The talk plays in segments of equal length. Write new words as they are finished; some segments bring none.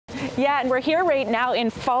Yeah, and we're here right now in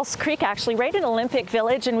False Creek, actually, right in Olympic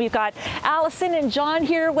Village, and we've got Allison and John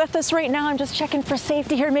here with us right now. I'm just checking for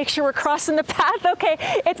safety here, make sure we're crossing the path. Okay,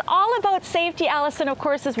 it's all about safety, Allison, of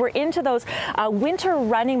course, as we're into those winter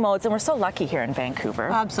running modes, and we're so lucky here in Vancouver.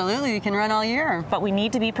 Absolutely, we can run all year. But we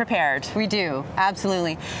need to be prepared. We do,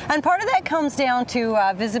 absolutely. And part of that comes down to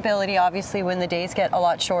visibility, obviously, when the days get a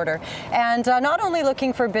lot shorter. And not only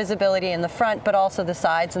looking for visibility in the front, but also the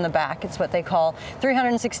sides and the back. It's what they call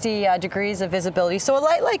 360 degrees of visibility. So a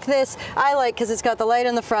light like this, I like because it's got the light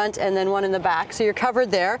in the front and then one in the back. So you're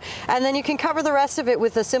covered there. And then you can cover the rest of it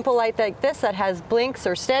with a simple light like this that has blinks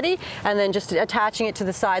or steady, and then just attaching it to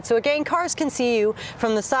the side. So again, cars can see you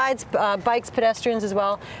from the sides, bikes, pedestrians as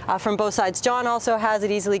well, from both sides. John also has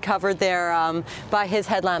it easily covered there by his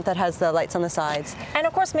headlamp that has the lights on the sides. And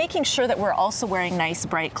of course, making sure that we're also wearing nice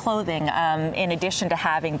bright clothing in addition to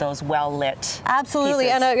having those well-lit Absolutely,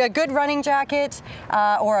 pieces. And a good running jacket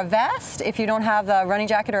or a vest. If you don't have a running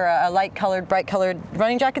jacket or a light-colored, bright-colored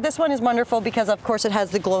running jacket, this one is wonderful because, of course, it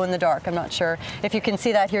has the glow-in-the-dark. I'm not sure if you can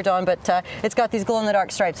see that here, Dawn, but it's got these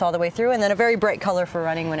glow-in-the-dark stripes all the way through, and then a very bright color for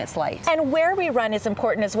running when it's light. And where we run is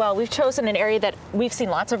important as well. We've chosen an area that we've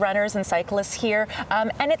seen lots of runners and cyclists here,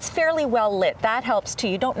 and it's fairly well lit. That helps too.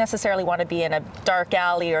 You don't necessarily want to be in a dark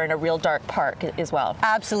alley or in a real dark park as well.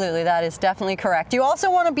 Absolutely, that is definitely correct. You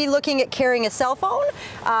also want to be looking at carrying a cell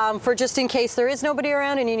phone for just in case there is nobody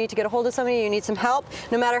around and you need to get a hold of somebody, you need some help,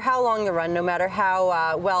 no matter how long the run, no matter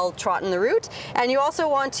how well trodden the route. And you also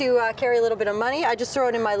want to carry a little bit of money. I just throw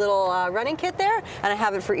it in my little running kit there, and I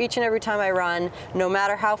have it for each and every time I run, no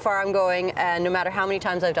matter how far I'm going and no matter how many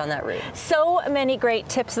times I've done that route. So many great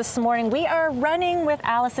tips this morning. We are running with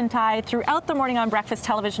Allison Ty throughout the morning on Breakfast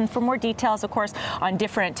Television. For more details, of course, on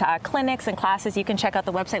different clinics and classes, you can check out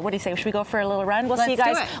the website. What do you say? Should we go for a little run? We'll see you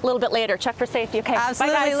guys a little bit later. Check for safety. Okay.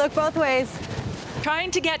 Absolutely. Bye, guys. Look both ways.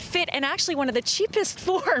 Trying to get fit, and actually one of the cheapest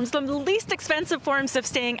forms, the least expensive forms of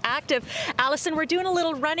staying active. Allison, we're doing a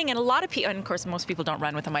little running, and a lot of people, and of course most people don't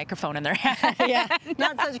run with a microphone in their hand. Yeah,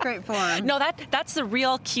 not such great form. No, that's the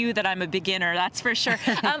real cue that I'm a beginner, that's for sure.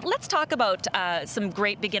 Let's talk about some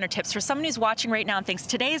great beginner tips for someone who's watching right now and thinks,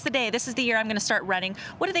 today is the day, this is the year I'm going to start running.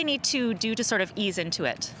 What do they need to do to sort of ease into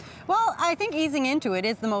it? Well, I think easing into it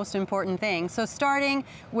is the most important thing. So starting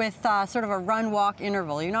with sort of a run-walk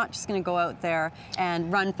interval. You're not just going to go out there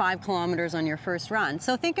and run 5 kilometers on your first run.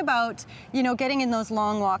 So think about, you know, getting in those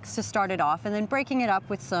long walks to start it off and then breaking it up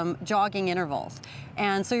with some jogging intervals.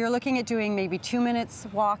 And so you're looking at doing maybe 2 minutes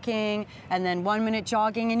walking and then 1 minute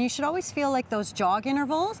jogging, and you should always feel like those jog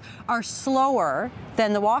intervals are slower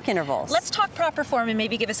than the walk intervals. Let's talk proper form and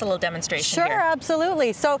maybe give us a little demonstration here. Sure,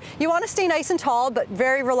 absolutely. So you want to stay nice and tall, but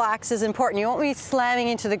very relaxed is important. You won't be slamming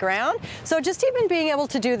into the ground. So just even being able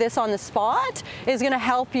to do this on the spot is going to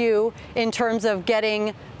help you in terms of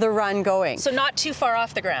getting the run going. So not too far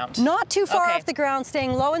off the ground? Not too far off the ground,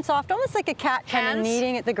 staying low and soft, almost like a cat kind of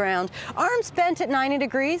kneading at the ground. Arms bent at 90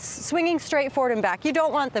 degrees, swinging straight forward and back. You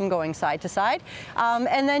don't want them going side to side.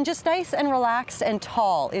 And then just nice and relaxed and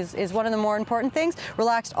tall is one of the more important things.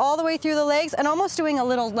 Relaxed all the way through the legs and almost doing a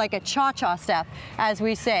little like a cha-cha step, as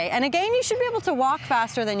we say. And again, you should be able to walk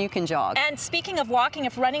faster than you can jog. And speaking of walking,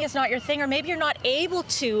 if running is not your thing, or maybe you're not able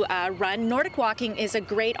to run, Nordic walking is a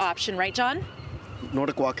great option, right, John?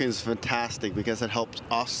 Nordic walking is fantastic because it helps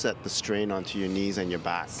offset the strain onto your knees and your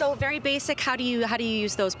back. So very basic. How do you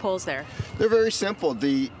use those poles there? They're very simple.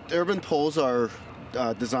 The urban poles are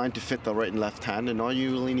designed to fit the right and left hand, and all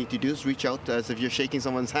you really need to do is reach out as if you're shaking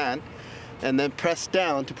someone's hand, and then press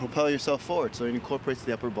down to propel yourself forward. So it incorporates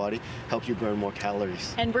the upper body, helps you burn more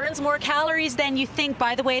calories. And burns more calories than you think.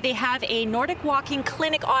 By the way, they have a Nordic walking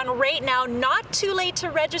clinic on right now. Not too late to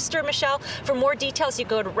register, Michelle. For more details, you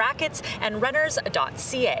go to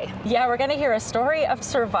racketsandrunners.ca. Yeah, we're going to hear a story of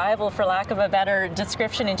survival, for lack of a better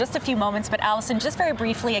description, in just a few moments. But Allison, just very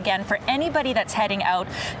briefly again, for anybody that's heading out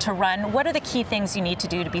to run, what are the key things you need to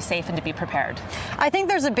do to be safe and to be prepared? I think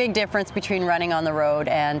there's a big difference between running on the road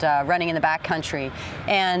and running in the backcountry.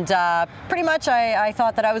 And pretty much I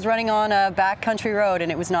thought that I was running on a backcountry road, and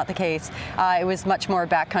it was not the case. It was much more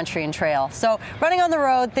backcountry and trail. So running on the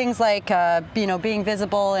road, things like you know, being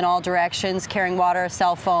visible in all directions, carrying water, a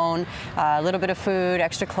cell phone, a little bit of food,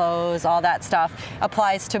 extra clothes, all that stuff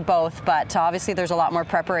applies to both, but obviously there's a lot more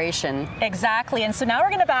preparation. Exactly. And so now we're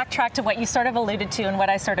going to backtrack to what you sort of alluded to and what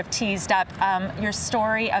I sort of teased up, your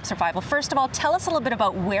story of survival. First of all, tell us a little bit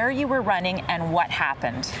about where you were running and what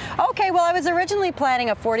happened. Okay, well, Well, I was originally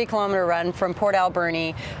planning a 40-kilometer run from Port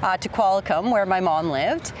Alberni to Qualicum, where my mom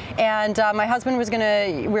lived, and my husband was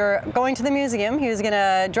we were going to the museum. He was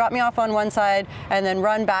gonna drop me off on one side and then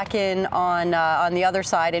run back in on the other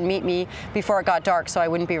side and meet me before it got dark, so I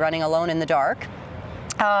wouldn't be running alone in the dark.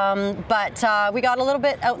 But we got a little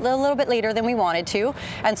bit later than we wanted to,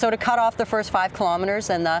 and so to cut off the first 5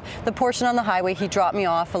 kilometers and the portion on the highway, he dropped me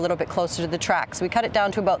off a little bit closer to the track. So we cut it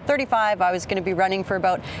down to about 35. I was going to be running for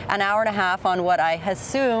about an hour and a half on what I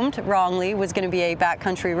assumed wrongly was going to be a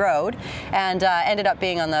backcountry road, and ended up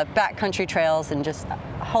being on the backcountry trails and just a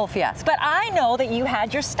whole fiasco. But I know that you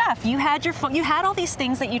had your stuff. You had your phone. You had all these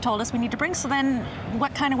things that you told us we need to bring. So then,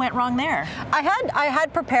 what kind of went wrong there? I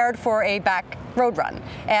had prepared for a back road run,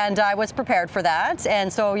 and I was prepared for that.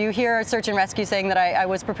 And so you hear search and rescue saying that I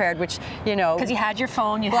was prepared, which, you know, because you had your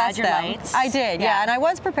phone, you had your lights. I did, yeah, and I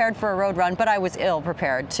was prepared for a road run, but I was ill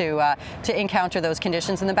prepared to encounter those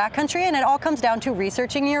conditions in the backcountry. And it all comes down to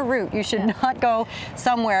researching your route. You should not go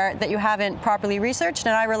somewhere that you haven't properly researched.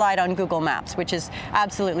 And I relied on Google Maps, which is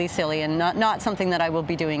absolutely silly and not something that I will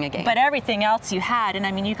be doing again. But everything else you had, and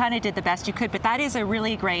I mean, you kind of did the best you could. But that is a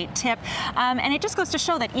really great tip, and it just goes to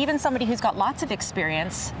show that even somebody who's got lots of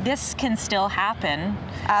experience, this can still happen.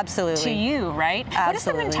 Absolutely. To you, right? Absolutely. What is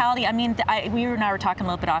the mentality? I mean, we and I were talking a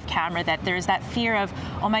little bit off camera that there's that fear of,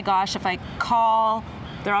 oh my gosh, if I call,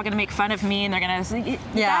 they're all going to make fun of me, and they're going to.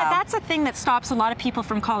 Yeah. That's a thing that stops a lot of people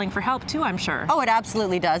from calling for help too, I'm sure. Oh, it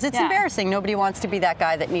absolutely does. It's embarrassing. Nobody wants to be that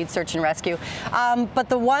guy that needs search and rescue. But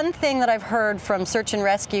the one thing that I've heard from search and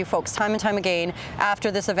rescue folks time and time again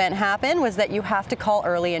after this event happened was that you have to call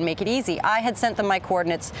early and make it easy. I had sent them my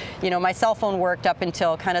coordinates. You know, my cell phone worked up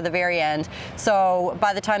until kind of the very end. So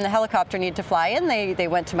by the time the helicopter needed to fly in, they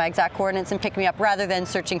went to my exact coordinates and picked me up rather than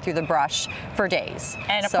searching through the brush for days.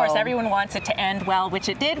 And of course, everyone wants it to end well, which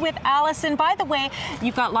it did with Allison. By the way,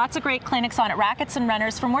 you've got lots of great clinics on at Rackets and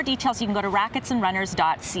Runners. For more details, you can go to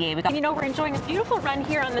racketsandrunners.ca. You know, we're enjoying a beautiful run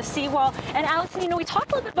here on the seawall. And Allison, you know, we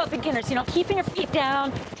talked a little bit about beginners, you know, keeping your feet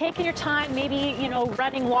down, taking your time, maybe, you know,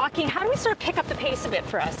 running, walking. How do we sort of pick up the pace a bit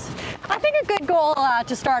for us? I think a good goal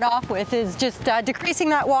to start off with is just decreasing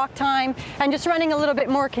that walk time and just running a little bit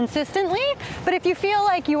more consistently. But if you feel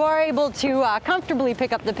like you are able to comfortably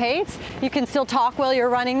pick up the pace, you can still talk while you're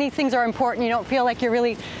running. These things are important. You don't feel like you're really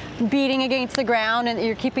beating against the ground and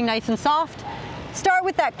you're keeping nice and soft. Start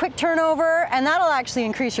with that quick turnover, and that'll actually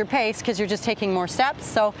increase your pace because you're just taking more steps.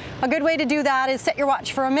 So a good way to do that is set your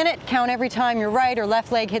watch for a minute, count every time your right or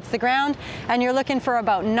left leg hits the ground, and you're looking for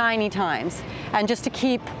about 90 times. And just to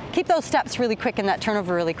keep those steps really quick and that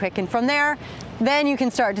turnover really quick. And from there, then you can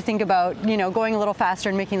start to think about, you know, going a little faster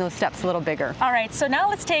and making those steps a little bigger. All right, so now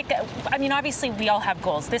let's take, I mean, obviously we all have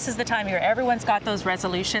goals. This is the time of year, everyone's got those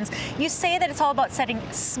resolutions. You say that it's all about setting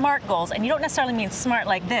SMART goals, and you don't necessarily mean SMART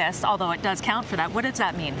like this, although it does count for that. What does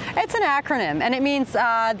that mean? It's an acronym, and it means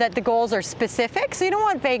that the goals are specific, so you don't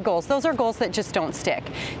want vague goals. Those are goals that just don't stick.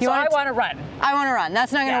 I want to run. I want to run.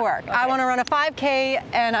 That's not going to work. Okay. I want to run a 5K,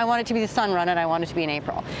 and I want it to be the sun run, and I want it to be in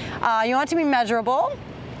April. You want it to be measurable.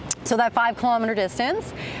 So that 5-kilometer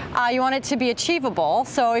distance. You want it to be achievable.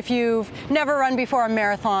 So if you've never run before a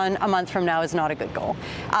marathon, a month from now is not a good goal.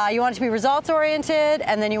 You want it to be results oriented,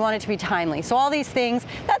 and then you want it to be timely. So all these things,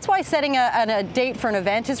 that's why setting a date for an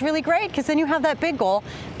event is really great, because then you have that big goal,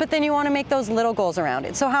 but then you want to make those little goals around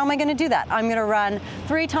it. So how am I going to do that? I'm going to run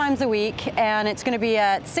 3 times a week, and it's going to be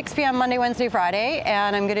at 6 p.m. Monday, Wednesday, Friday,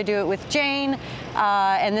 and I'm going to do it with Jane,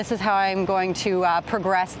 and this is how I'm going to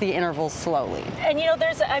progress the intervals slowly. And you know,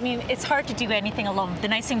 it's hard to do anything alone. The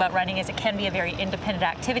nice thing about running is it can be a very independent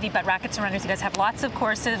activity, but Rackets and Runners, you guys have lots of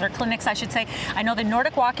courses, or clinics, I should say. I know the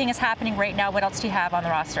Nordic walking is happening right now. What else do you have on the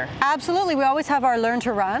roster? Absolutely. We always have our Learn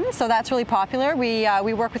to Run, so that's really popular. We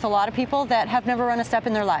work with a lot of people that have never run a step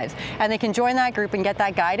in their lives, and they can join that group and get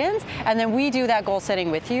that guidance, and then we do that goal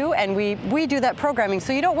setting with you, and we do that programming.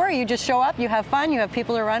 So you don't worry, you just show up, you have fun, you have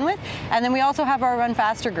people to run with, and then we also have our Run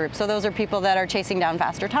Faster group. So those are people that are chasing down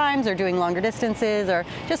faster times, or doing longer distances, or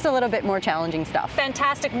just a little bit more challenging stuff.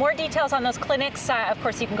 Fantastic. More details on those clinics. Of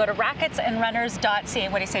course, you can go to racketsandrunners.ca.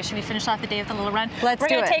 What do you say? Should we finish off the day with a little run? Let's do it.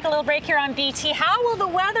 We're going to take a little break here on BT. How will the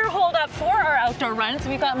weather hold up for our outdoor runs?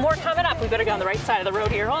 We've got more coming up. We better go on the right side of the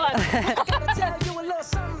road here. Hold on. I gotta tell you a little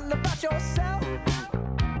something about yourself.